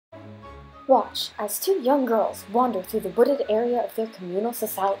Watch as two young girls wander through the wooded area of their communal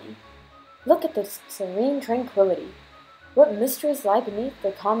society. Look at this serene tranquility. What mysteries lie beneath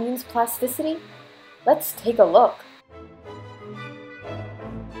the commune's plasticity? Let's take a look.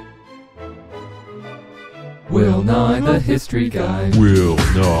 Will Nye the History Guy. Will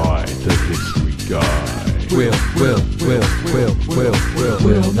Nye the History Guy. Will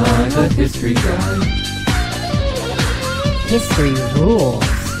Nye the History Guy. History rules.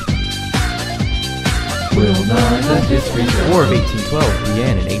 Will Nye the History Guy. War of 1812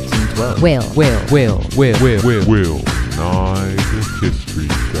 began in 1812. Will Nye the History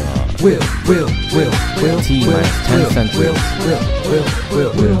Guy. T minus 10 centuries.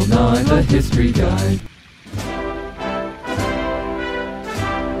 Will Nye the History Guy.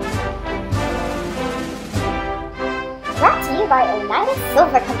 Brought to you by Oneida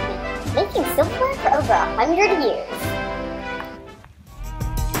Silver Company, making silverware for over 100 years.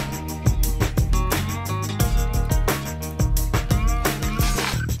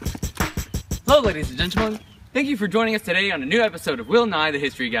 Hello ladies and gentlemen, thank you for joining us today on a new episode of Will Nye the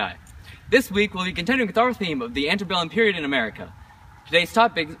History Guy. This week we'll be continuing with our theme of the antebellum period in America. Today's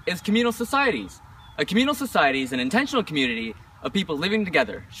topic is communal societies. A communal society is an intentional community of people living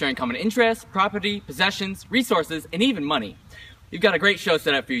together, sharing common interests, property, possessions, resources, and even money. We've got a great show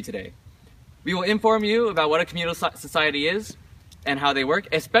set up for you today. We will inform you about what a communal society is and how they work,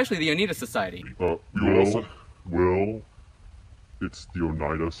 especially the Oneida Society. It's the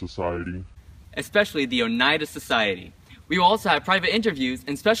Oneida Society. Especially the Oneida Society. We will also have private interviews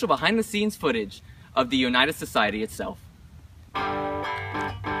and special behind-the-scenes footage of the Oneida Society itself.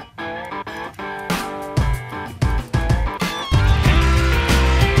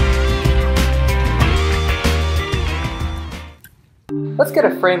 Let's get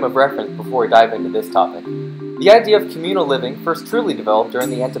a frame of reference before we dive into this topic. The idea of communal living first truly developed during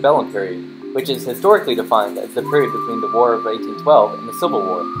the antebellum period, which is historically defined as the period between the War of 1812 and the Civil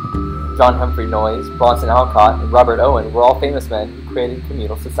War. John Humphrey Noyes, Bronson Alcott, and Robert Owen were all famous men who created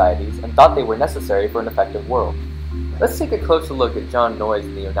communal societies and thought they were necessary for an effective world. Let's take a closer look at John Noyes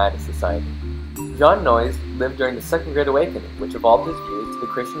and the Oneida Society. John Noyes lived during the Second Great Awakening, which evolved his views to the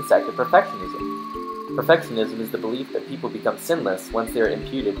Christian sect of perfectionism. Perfectionism is the belief that people become sinless once they are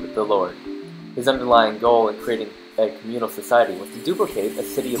imputed with the Lord. His underlying goal in creating a communal society was to duplicate a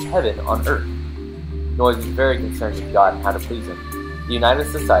city of heaven on earth. Noyes was very concerned with God and how to please him. The Oneida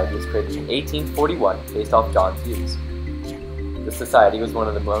Society was created in 1841 based off John's views. The society was one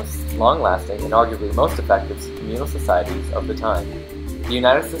of the most long-lasting and arguably most effective communal societies of the time. The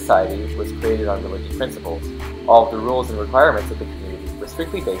Oneida Society was created on religious principles. All of the rules and requirements of the community were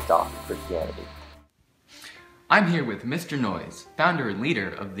strictly based off Christianity. I'm here with Mr. Noyes, founder and leader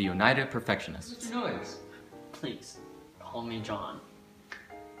of the Oneida Perfectionists. Mr. Noyes, please call me John.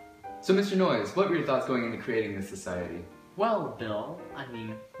 So Mr. Noyes, what were your thoughts going into creating this society? Well, Will,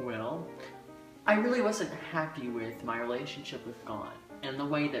 I really wasn't happy with my relationship with God and the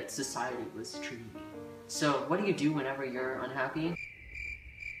way that society was treating me. So what do you do whenever you're unhappy?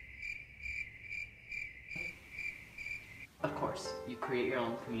 Of course, you create your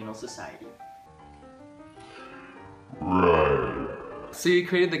own communal society. Right. So you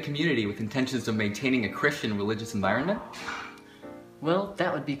created the community with intentions of maintaining a Christian religious environment? Well,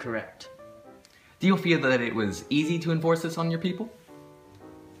 that would be correct. Do you feel that it was easy to enforce this on your people?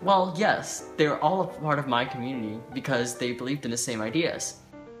 Well, yes, they're all a part of my community because they believed in the same ideas.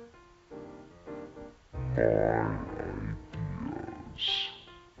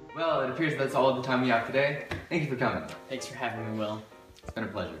 Well, it appears that's all the time we have today. Thank you for coming. Thanks for having me, Will. It's been a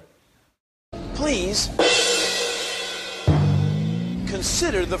pleasure. Please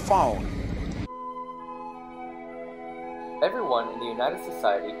consider the phone. Everyone in the Oneida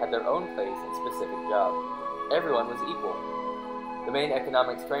Society had their own place and specific job. Everyone was equal. The main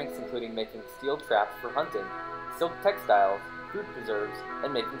economic strengths including making steel traps for hunting, silk textiles, fruit preserves,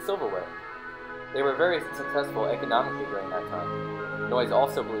 and making silverware. They were very successful economically during that time. Noyes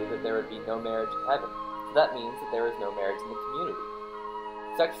also believed that there would be no marriage in heaven, so that means that there is no marriage in the community.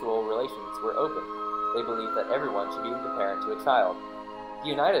 Sexual relations were open. They believed that everyone should be the parent to a child.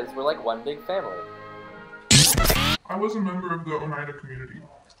 The Oneidas were like one big family. I was a member of the Oneida community.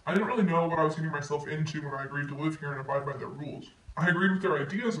 I didn't really know what I was getting myself into when I agreed to live here and abide by their rules. I agreed with their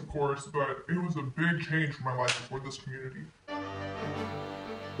ideas, of course, but it was a big change for my life before this community.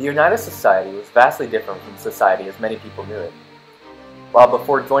 The Oneida Society was vastly different from society as many people knew it. While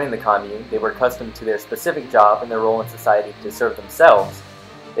before joining the commune, they were accustomed to their specific job and their role in society to serve themselves,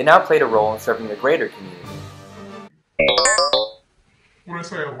 they now played a role in serving the greater community. Would I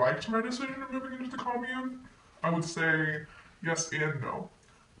say I liked my decision of moving into the commune? I would say yes and no.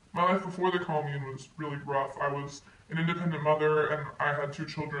 My life before the commune was really rough. I was an independent mother and I had 2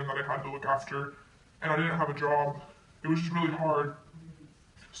 children that I had to look after, and I didn't have a job. It was just really hard.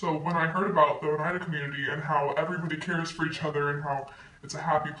 So when I heard about the Oneida community and how everybody cares for each other and how it's a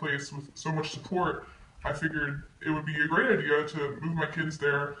happy place with so much support, I figured it would be a great idea to move my kids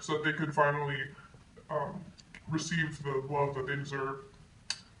there so that they could finally receive the love that they deserve.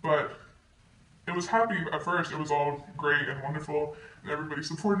 But it was happy at first. It was all great and wonderful, and everybody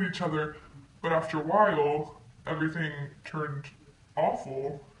supported each other. But after a while, everything turned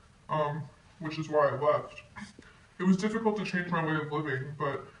awful, which is why I left. It was difficult to change my way of living,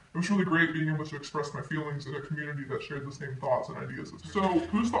 but it was really great being able to express my feelings in a community that shared the same thoughts and ideas as me. So,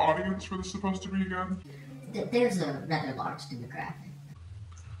 who's the audience for this supposed to be again? There's a rather large demographic.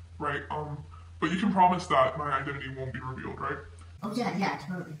 Right, but you can promise that my identity won't be revealed, right? Oh yeah,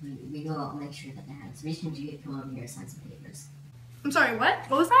 totally. We will make sure that happens. We should come over here and sign some papers. I'm sorry, what?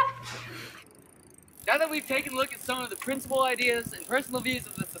 What was that? Now that we've taken a look at some of the principal ideas and personal views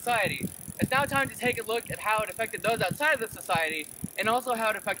of the society, it's now time to take a look at how it affected those outside of the society, and also how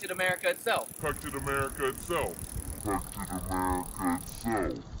it affected America itself. Affected America itself. Affected America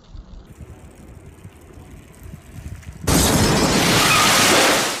itself.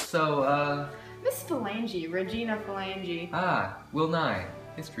 So, Miss Phalange, Regina Phalange. Will Nye,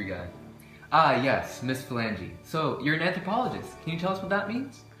 history guy. Ah, yes, Miss Phalange. So, you're an anthropologist. Can you tell us what that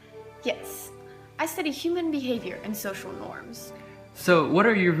means? Yes, I study human behavior and social norms. So, what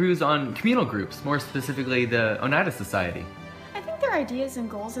are your views on communal groups, more specifically the Oneida Society? I think their ideas and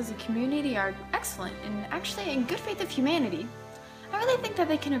goals as a community are excellent and actually in good faith of humanity. I really think that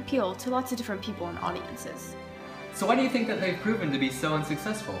they can appeal to lots of different people and audiences. So why do you think that they've proven to be so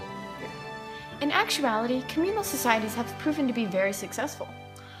unsuccessful? In actuality, communal societies have proven to be very successful.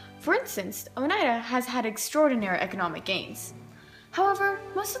 For instance, Oneida has had extraordinary economic gains. However,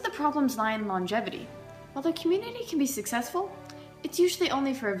 most of the problems lie in longevity. While the community can be successful, it's usually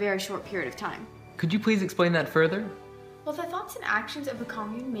only for a very short period of time. Could you please explain that further? While the thoughts and actions of a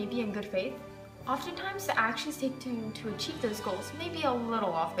commune may be in good faith, oftentimes the actions taken to achieve those goals may be a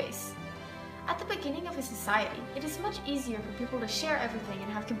little off base. At the beginning of a society, it is much easier for people to share everything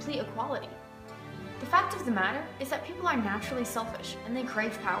and have complete equality. The fact of the matter is that people are naturally selfish and they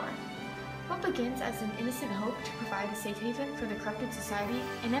crave power. What begins as an innocent hope to provide a safe haven for the corrupted society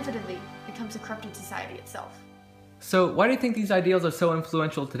inevitably becomes a corrupted society itself. So why do you think these ideals are so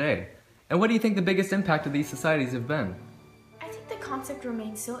influential today? And what do you think the biggest impact of these societies have been? I think the concept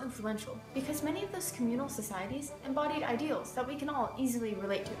remains so influential because many of those communal societies embodied ideals that we can all easily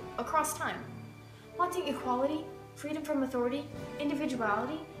relate to across time. Wanting equality, freedom from authority,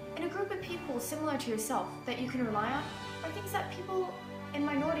 individuality, and a group of people similar to yourself that you can rely on are things that people in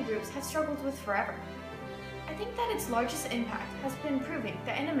minority groups have struggled with forever. I think that its largest impact has been proving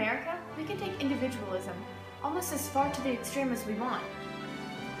that in America, we can take individualism almost as far to the extreme as we want.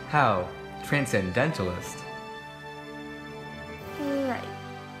 How? Transcendentalist. Right.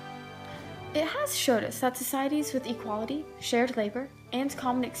 It has showed us that societies with equality, shared labor, and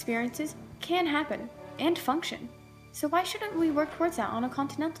common experiences can happen and function. So why shouldn't we work towards that on a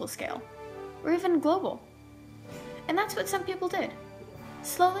continental scale? Or even global? And that's what some people did.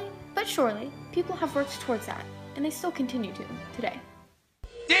 Slowly, but surely, people have worked towards that, and they still continue to today.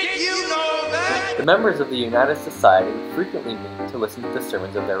 Did you know that? The members of the United Society would frequently meet to listen to the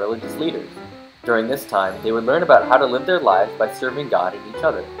sermons of their religious leaders. During this time, they would learn about how to live their lives by serving God and each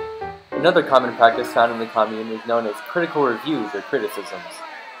other. Another common practice found in the commune is known as critical reviews or criticisms.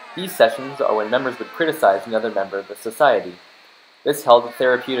 These sessions are when members would criticize another member of the society. This held a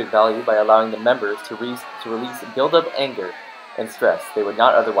therapeutic value by allowing the members to release build-up anger and stress they would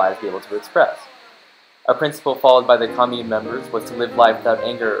not otherwise be able to express. A principle followed by the commune members was to live life without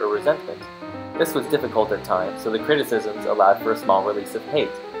anger or resentment. This was difficult at times, so the criticisms allowed for a small release of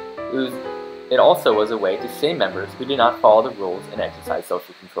hate. It also was a way to shame members who did not follow the rules and exercise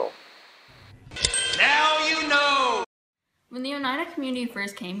social control. Now you know! When the Oneida community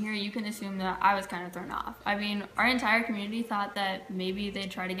first came here, you can assume that I was kind of thrown off. I mean, our entire community thought that maybe they'd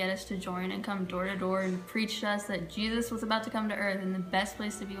try to get us to join and come door to door and preach to us that Jesus was about to come to earth, and the best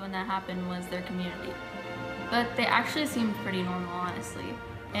place to be when that happened was their community. But they actually seemed pretty normal, honestly.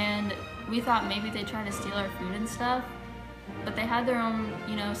 And we thought maybe they'd try to steal our food and stuff, but they had their own,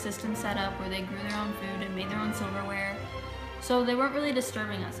 system set up where they grew their own food and made their own silverware, so they weren't really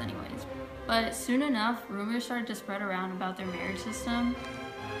disturbing us anyways. But soon enough, rumors started to spread around about their marriage system,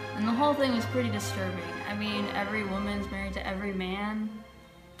 and the whole thing was pretty disturbing. I mean, every woman's married to every man.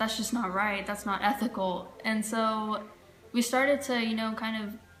 That's just not right. That's not ethical. And so we started to, kind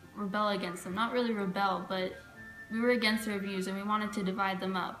of rebel against them. Not really rebel, but we were against their views and we wanted to divide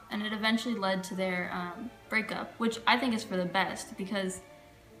them up. And it eventually led to their breakup, which I think is for the best because,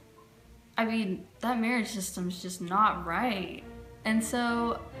 I mean, that marriage system is just not right. And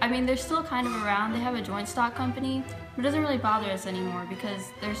so, I mean, they're still kind of around. They have a joint stock company, but it doesn't really bother us anymore because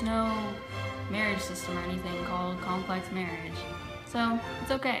there's no marriage system or anything called complex marriage. So,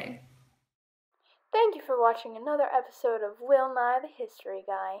 it's okay. Thank you for watching another episode of Will Nye the History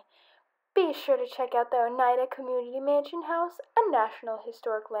Guy. Be sure to check out the Oneida Community Mansion House, a National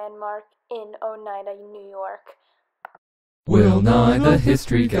Historic Landmark in Oneida, New York. Will Nye the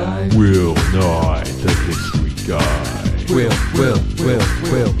History Guy. Will Nye the History Guy. Will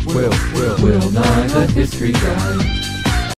Nye the History Guy.